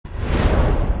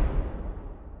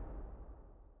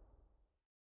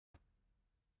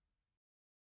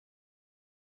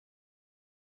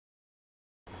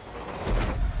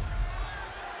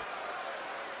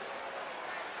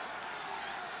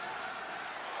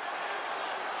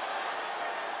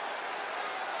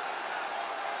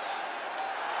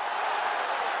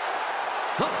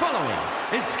The following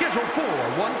is scheduled for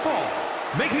one fall.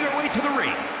 Making her way to the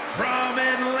ring from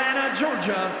Atlanta,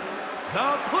 Georgia,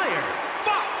 the player,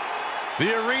 Fox.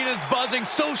 The arena's buzzing,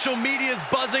 social media's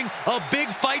buzzing, a big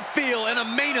fight feel, and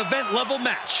a main event level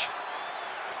match.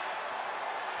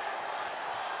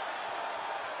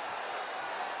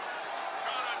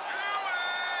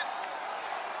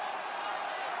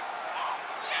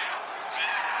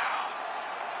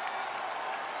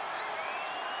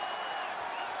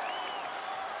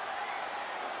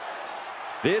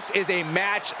 This is a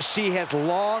match she has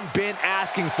long been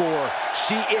asking for.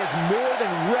 She is more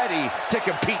than ready to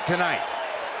compete tonight.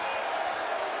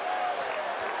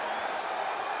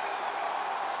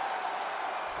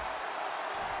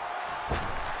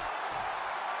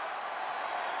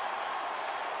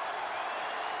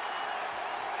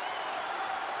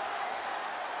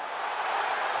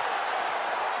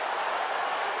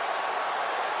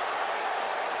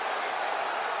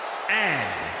 And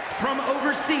from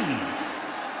overseas,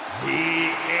 the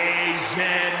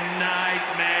Asian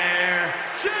Nightmare,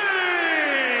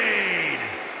 Jaede!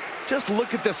 Just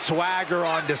look at the swagger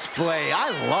on display. I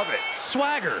love it.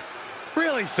 Swagger?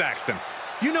 Really, Saxton?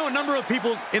 You know a number of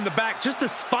people in the back just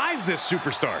despise this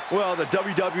superstar. Well, the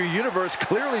WWE Universe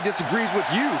clearly disagrees with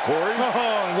you, Corey.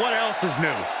 Oh, and what else is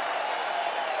new?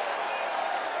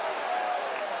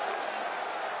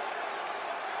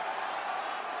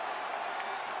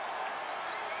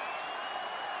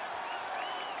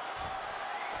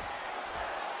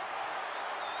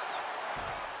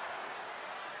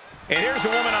 And here's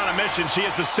a woman on a mission. She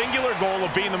has the singular goal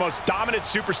of being the most dominant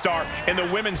superstar in the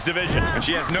women's division. And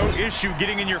she has no issue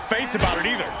getting in your face about it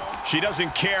either. She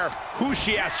doesn't care who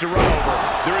she has to run over.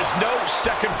 There is no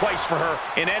second place for her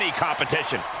in any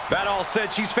competition. That all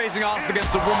said, she's facing off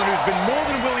against a woman who's been more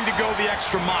than willing to go the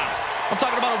extra mile. I'm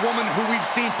talking about a woman who we've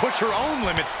seen push her own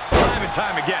limits time and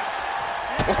time again.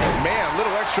 Oh, man, a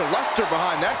little extra luster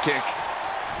behind that kick.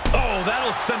 Oh,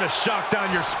 that'll send a shock down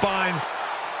your spine.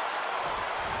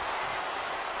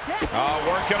 Oh,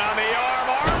 working on the arm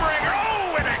wringer.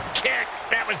 Oh, and a kick.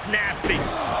 That was nasty.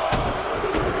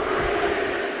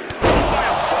 By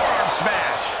a forearm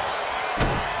smash.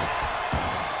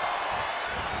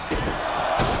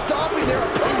 Stopping their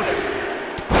opponent.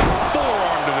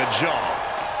 Forearm to the jaw.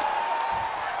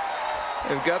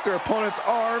 They've got their opponent's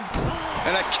arm.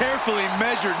 And a carefully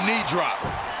measured knee drop.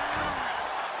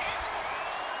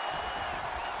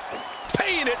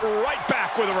 Paying it right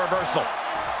back with a reversal.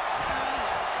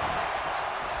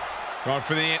 Going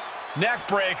for the neck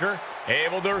breaker.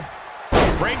 Able to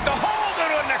break the hold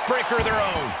into a neck breaker of their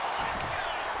own.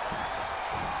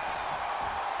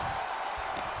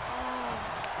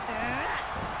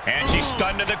 And she's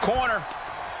stunned to the corner.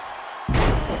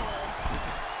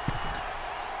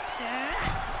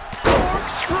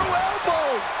 Corkscrew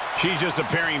elbow. She's just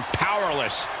appearing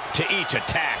powerless to each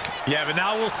attack. Yeah, but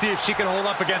now we'll see if she can hold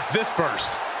up against this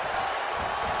burst.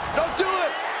 Don't do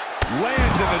it.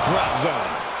 Lands in the drop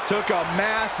zone. Took a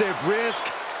massive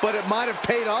risk, but it might have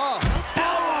paid off.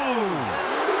 Oh,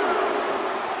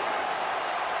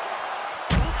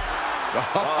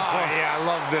 yeah, I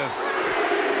love this.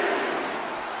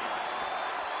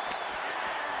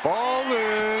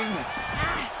 Falling.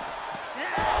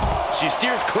 She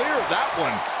steers clear of that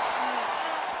one.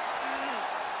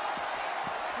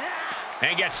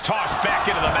 And gets tossed back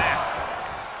into the mat.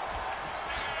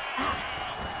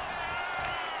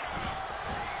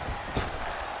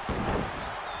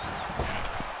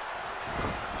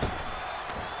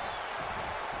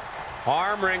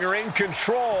 Arm wringer in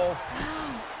control.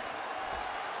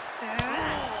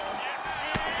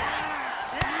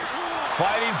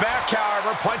 Fighting back,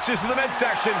 however, punches to the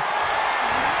midsection.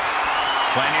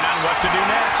 Planning on what to do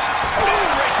next. Ooh,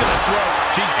 right to the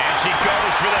throat. And she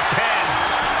goes for the pin.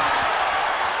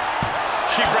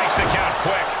 She breaks the count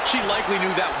quick. She likely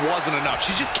knew that wasn't enough.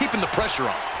 She's just keeping the pressure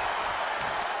on.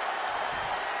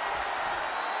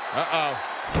 Uh-oh.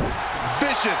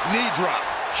 Vicious knee drop.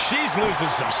 She's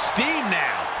losing some steam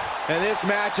now. And this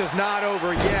match is not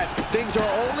over yet. Things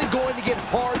are only going to get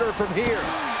harder from here.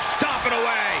 Stomping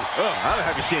away. Oh, I don't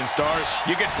have you seeing stars.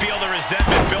 You can feel the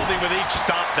resentment building with each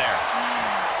stomp there.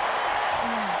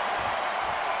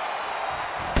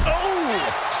 Oh,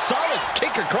 solid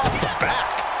kick across the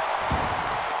back.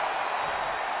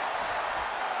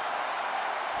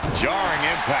 Jarring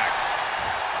impact.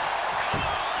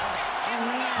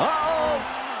 Uh-oh.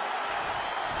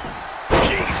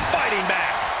 She's fighting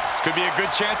back. This could be a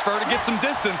good chance for her to get some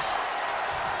distance.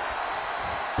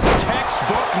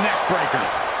 Textbook neck breaker.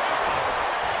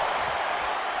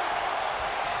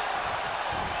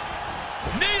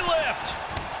 Knee lift.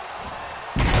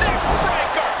 Neck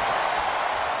breaker.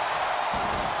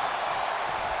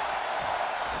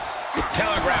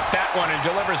 that one and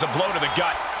delivers a blow to the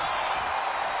gut.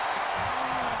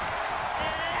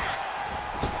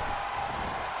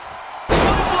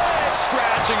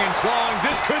 Scratching and clawing.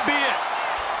 This could be it.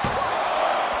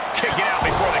 Kicking out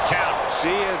before the count.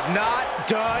 She is not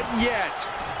done yet.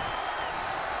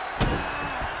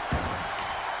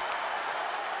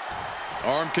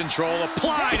 Arm control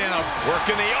applied and a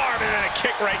working the arm and then a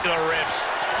kick right to the ribs.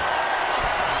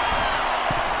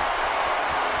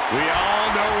 We all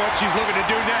know what she's looking to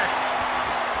do next.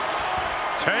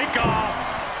 Take off.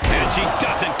 And she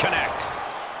doesn't connect.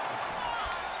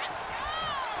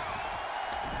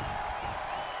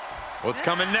 What's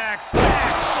coming next?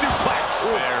 Back suplex.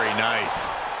 Ooh. Very nice.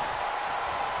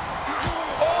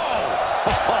 Oh!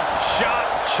 Chop,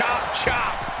 chop,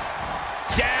 chop.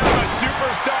 Down a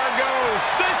superstar goes.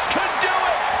 This could do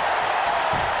it.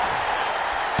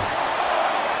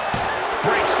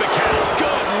 Breaks the count.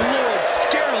 Good Lord,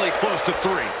 scarily close to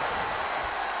 3.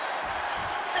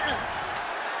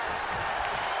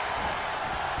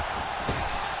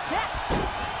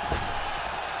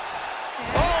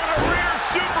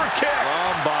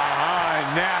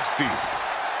 Nasty.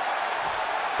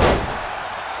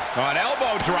 An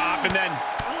elbow drop, and then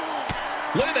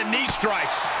look at the knee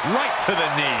strikes right to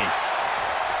the knee.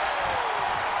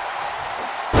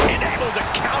 And able to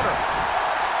counter.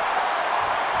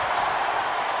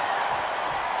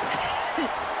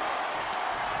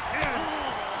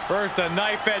 First a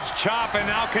knife edge chop, and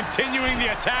now continuing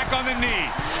the attack on the knee.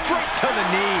 Straight to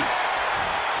the knee.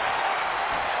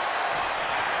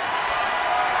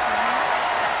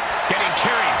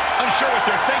 Carrying, unsure what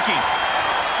they're thinking.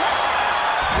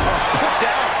 Put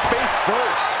down, face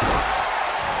first.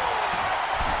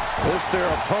 Lifts their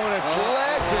opponent's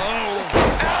legs.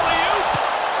 Alley-oop!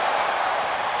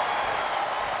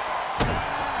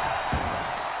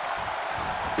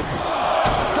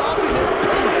 Stopping their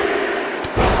opponent.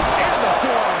 And the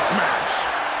forearm smash.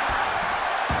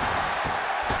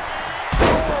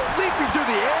 Oh, leaping through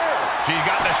the air. She's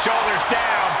got the shoulders down.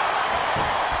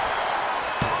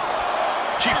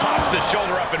 She pops the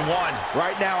shoulder up in 1.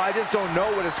 Right now, I just don't know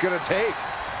what it's going to take.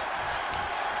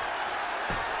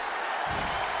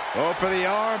 Oh, for the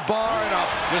arm bar and up.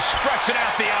 Just stretching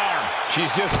out the arm.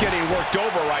 She's just getting worked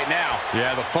over right now.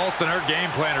 Yeah, the faults in her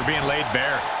game plan are being laid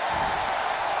bare.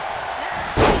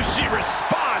 Oh, she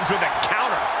responds with a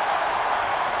counter.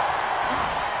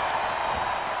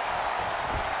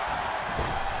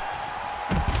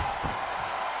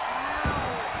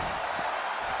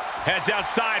 Heads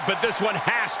outside, but this one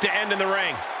has to end in the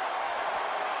ring.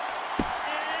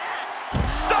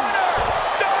 Stunner!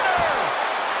 Stunner!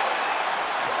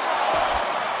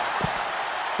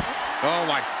 Oh,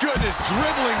 my goodness,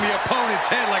 dribbling the opponent's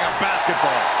head like a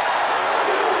basketball.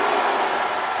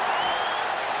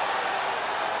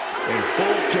 In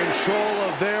full control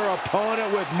of their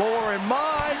opponent with more in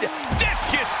mind.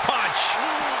 Discus punch!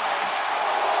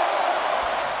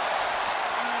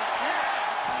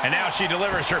 And now she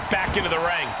delivers her back into the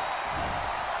ring.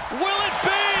 Will it be?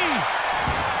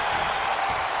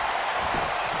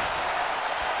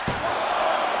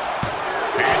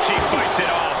 And she fights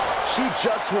it off. She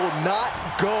just will not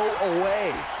go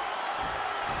away.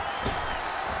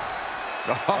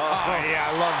 Oh, yeah,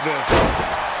 I love this.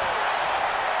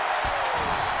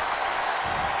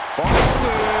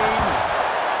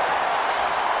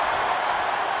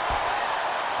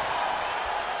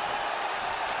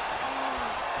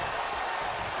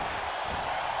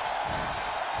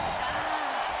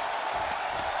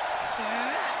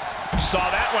 Saw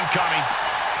that one coming.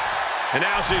 And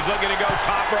now she's looking to go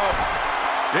top rope.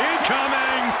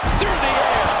 Incoming! Through the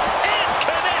air. And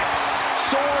connects.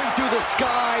 Soaring through the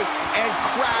sky and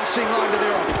crashing onto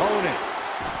their opponent.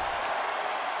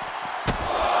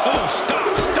 Oh,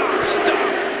 stop, stop, stop.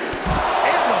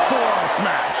 And the forearm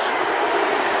smash.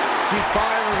 She's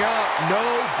firing up, no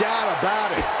doubt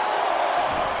about it.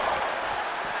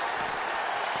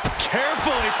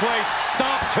 Carefully placed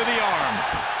stop to the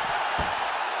arm.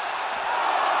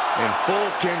 In full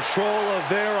control of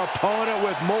their opponent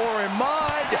with more in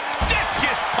mind.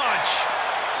 Discus punch.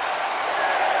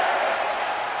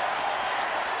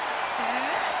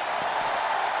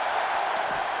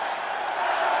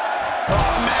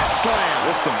 Oh, mat slam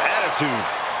with some attitude.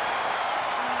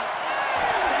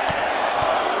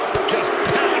 Just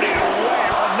pounding away.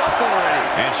 Enough already.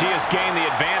 And she has gained the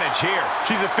advantage here.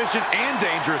 She's efficient and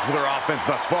dangerous with her offense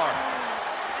thus far.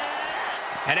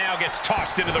 And now gets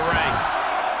tossed into the ring.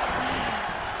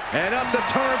 And up the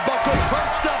turnbuckles,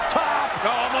 perched up top.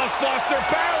 Almost lost their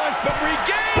balance, but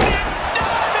regained it.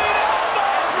 Diving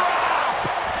elbow drop.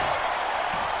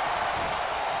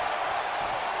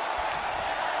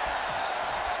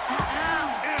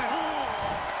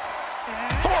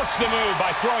 interrupts the move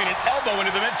by throwing an elbow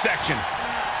into the midsection.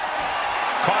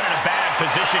 Caught in a bad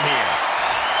position here.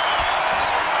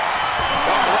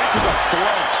 Oh, right to the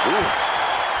throat. Oof.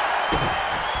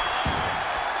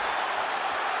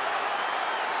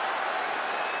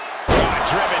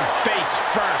 Driven face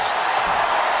first.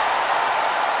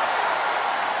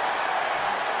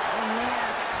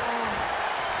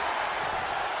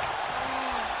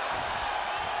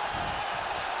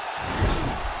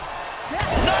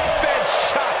 Knife-edge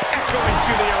chop echoing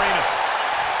through the arena.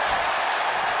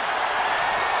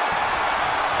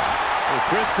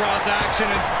 Crisscross action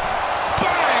and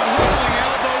bang! Rolling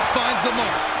elbow finds the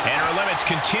mark. And her limits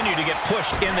continue to get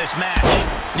pushed in this match.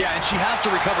 Yeah, and she has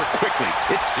to recover quickly.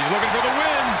 She's looking for the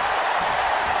win.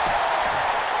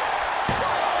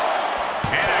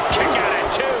 And a kick out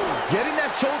at 2. Getting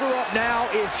that shoulder up now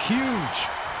is huge.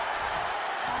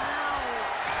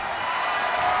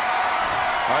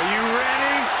 Are you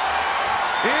ready?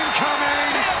 Incoming!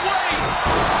 Can't wait!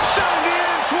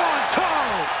 Shangin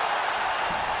Swanton!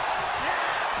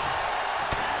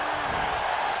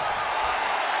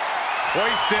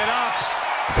 Hoisted up.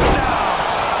 Down.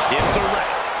 It's a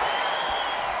wrap.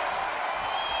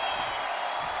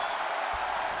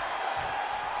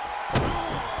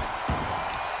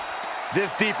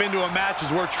 This deep into a match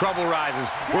is where trouble rises,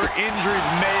 where injuries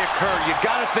may occur. You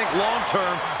got to think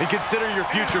long-term and consider your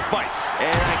future fights.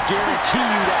 And I guarantee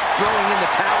you that throwing in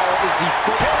the towel is the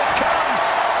first. Here it comes!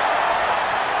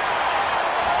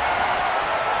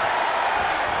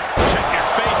 Check your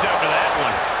face after that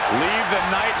one. Leave the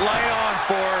night light on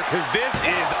for her, because this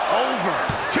is over.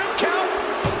 2 count.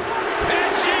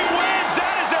 And she wins.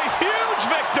 That is a huge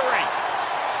victory.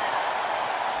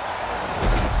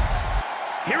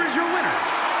 Here is your winner,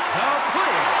 the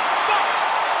player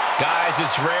fights. Guys,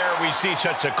 it's rare we see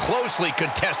such a closely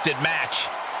contested match.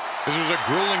 This was a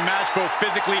grueling match both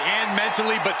physically and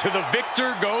mentally, but to the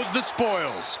victor goes the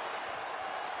spoils.